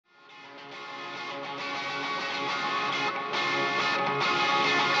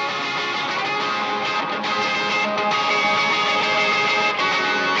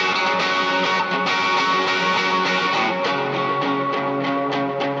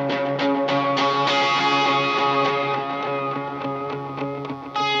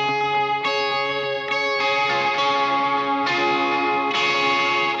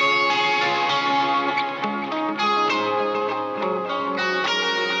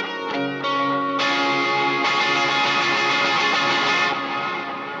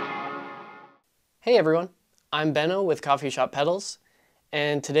Hey everyone, I'm Benno with Coffee Shop Pedals,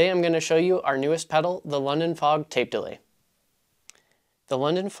 and today I'm going to show you our newest pedal, the London Fog Tape Delay. The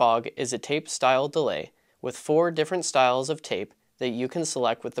London Fog is a tape style delay with 4 different styles of tape that you can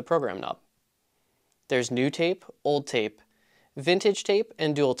select with the program knob. There's new tape, old tape, vintage tape,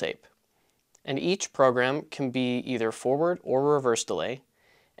 and dual tape. And each program can be either forward or reverse delay,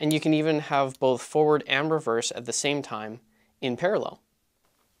 and you can even have both forward and reverse at the same time in parallel.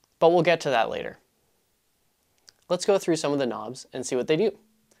 But we'll get to that later. Let's go through some of the knobs and see what they do.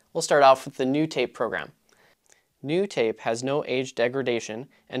 We'll start off with the new tape program. New tape has no age degradation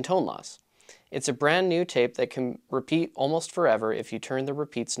and tone loss. It's a brand new tape that can repeat almost forever if you turn the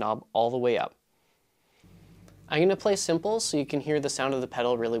repeats knob all the way up. I'm going to play simple so you can hear the sound of the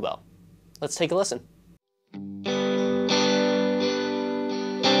pedal really well. Let's take a listen.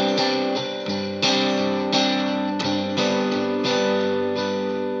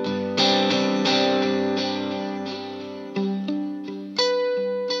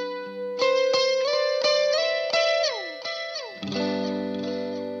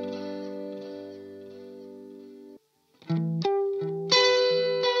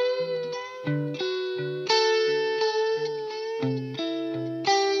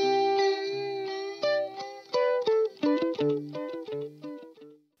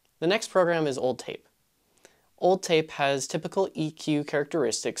 The next program is old tape. Old tape has typical EQ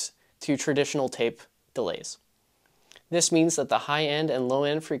characteristics to traditional tape delays. This means that the high end and low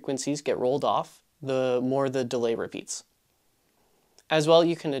end frequencies get rolled off the more the delay repeats. As well,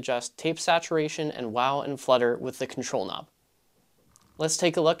 you can adjust tape saturation and wow and flutter with the control knob. Let's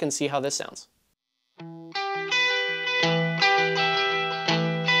take a look and see how this sounds.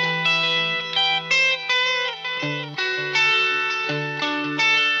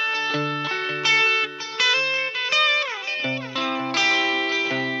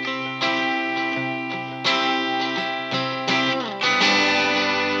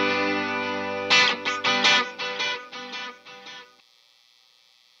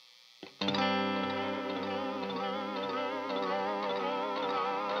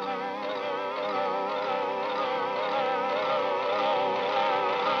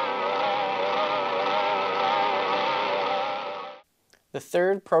 The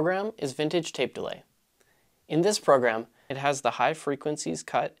third program is vintage tape delay. In this program, it has the high frequencies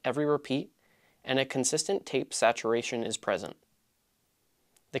cut every repeat and a consistent tape saturation is present.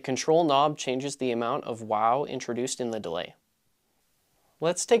 The control knob changes the amount of wow introduced in the delay.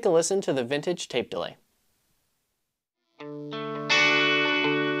 Let's take a listen to the vintage tape delay.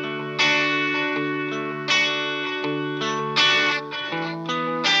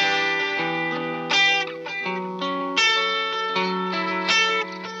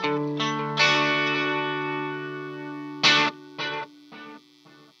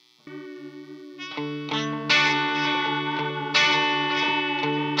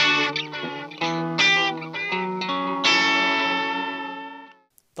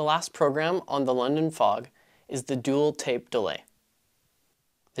 The last program on the London Fog is the dual tape delay.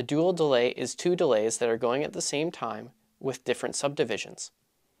 The dual delay is 2 delays that are going at the same time with different subdivisions.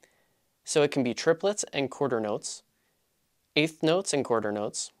 So it can be triplets and quarter notes, eighth notes and quarter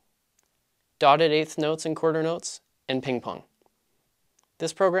notes, dotted eighth notes and quarter notes, and ping pong.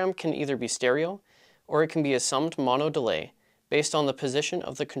 This program can either be stereo or it can be a summed mono delay based on the position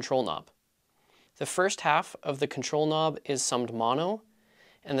of the control knob. The first half of the control knob is summed mono,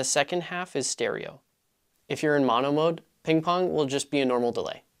 and the second half is stereo. If you're in mono mode, ping pong will just be a normal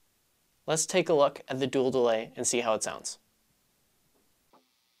delay. Let's take a look at the dual delay and see how it sounds.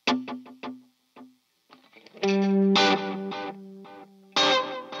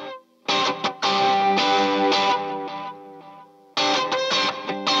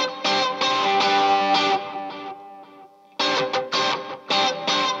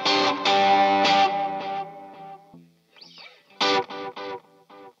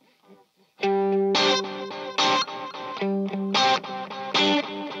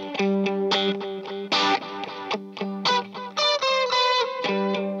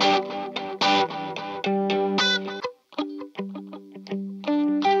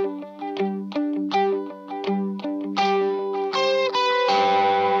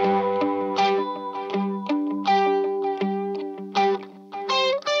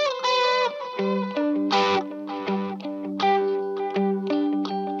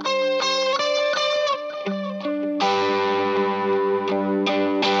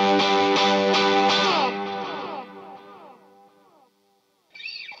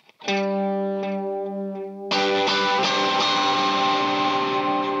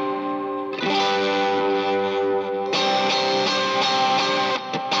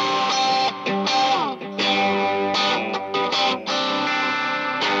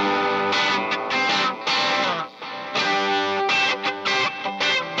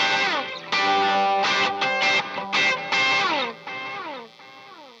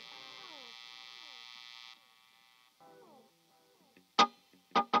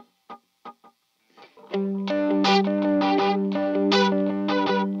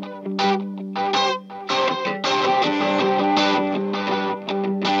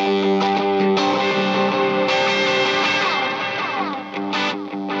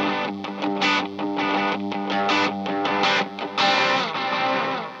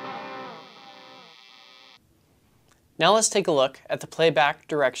 Now let's take a look at the playback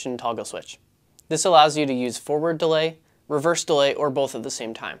direction toggle switch. This allows you to use forward delay, reverse delay, or both at the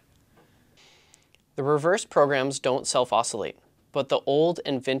same time. The reverse programs don't self-oscillate, but the old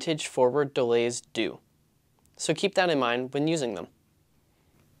and vintage forward delays do. So keep that in mind when using them.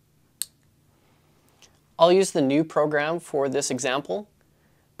 I'll use the new program for this example,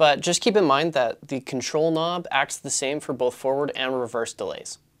 but just keep in mind that the control knob acts the same for both forward and reverse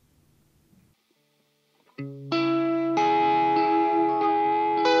delays.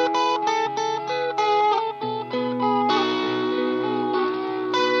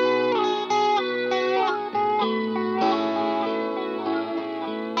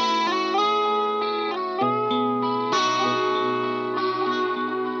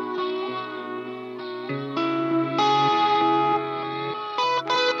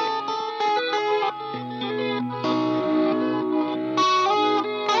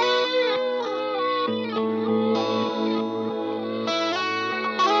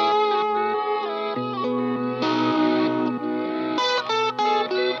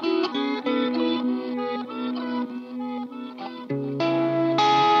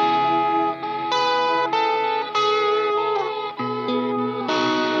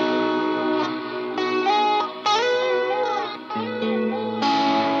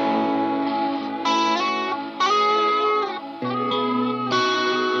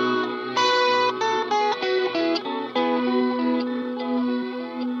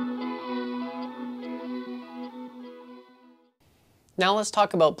 Now let's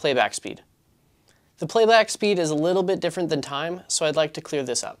talk about playback speed. The playback speed is a little bit different than time, so I'd like to clear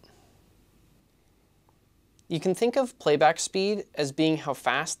this up. You can think of playback speed as being how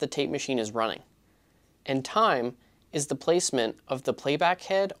fast the tape machine is running, and time is the placement of the playback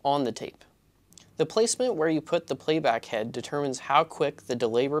head on the tape. The placement where you put the playback head determines how quick the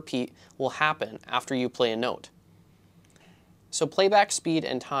delay repeat will happen after you play a note. So playback speed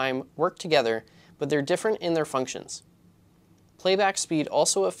and time work together, but they're different in their functions. Playback speed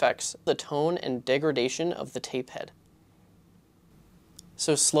also affects the tone and degradation of the tape head.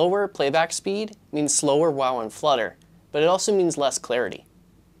 So slower playback speed means slower while on flutter, but it also means less clarity.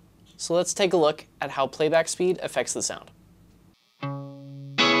 So let's take a look at how playback speed affects the sound.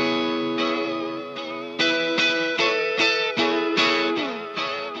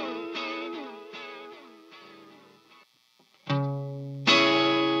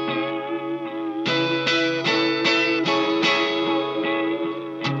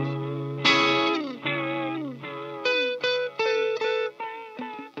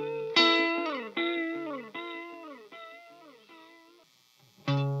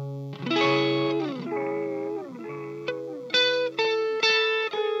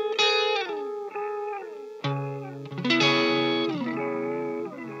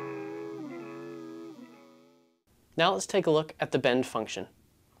 Now let's take a look at the bend function.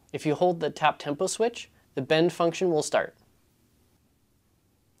 If you hold the tap tempo switch, the bend function will start.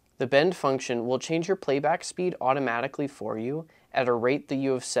 The bend function will change your playback speed automatically for you at a rate that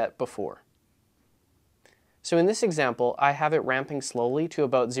you have set before. So in this example, I have it ramping slowly to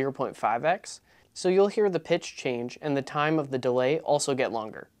about 0.5x, so you'll hear the pitch change and the time of the delay also get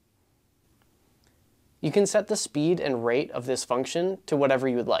longer. You can set the speed and rate of this function to whatever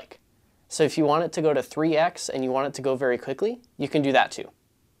you would like. So if you want it to go to 3x and you want it to go very quickly, you can do that too.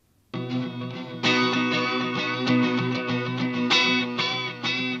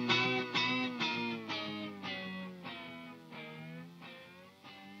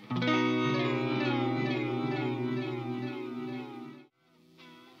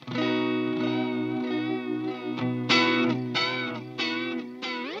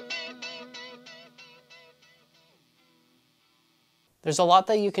 There's a lot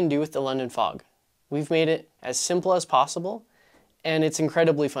that you can do with the London Fog. We've made it as simple as possible, and it's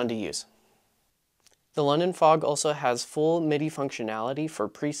incredibly fun to use. The London Fog also has full MIDI functionality for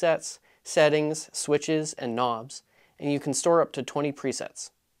presets, settings, switches, and knobs, and you can store up to 20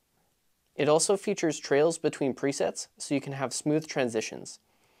 presets. It also features trails between presets, so you can have smooth transitions.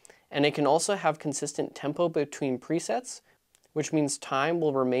 And it can also have consistent tempo between presets, which means time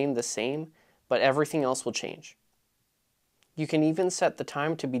will remain the same, but everything else will change. You can even set the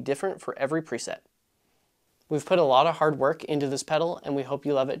time to be different for every preset. We've put a lot of hard work into this pedal, and we hope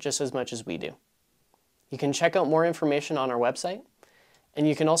you love it just as much as we do. You can check out more information on our website, and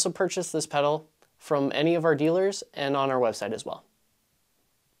you can also purchase this pedal from any of our dealers and on our website as well.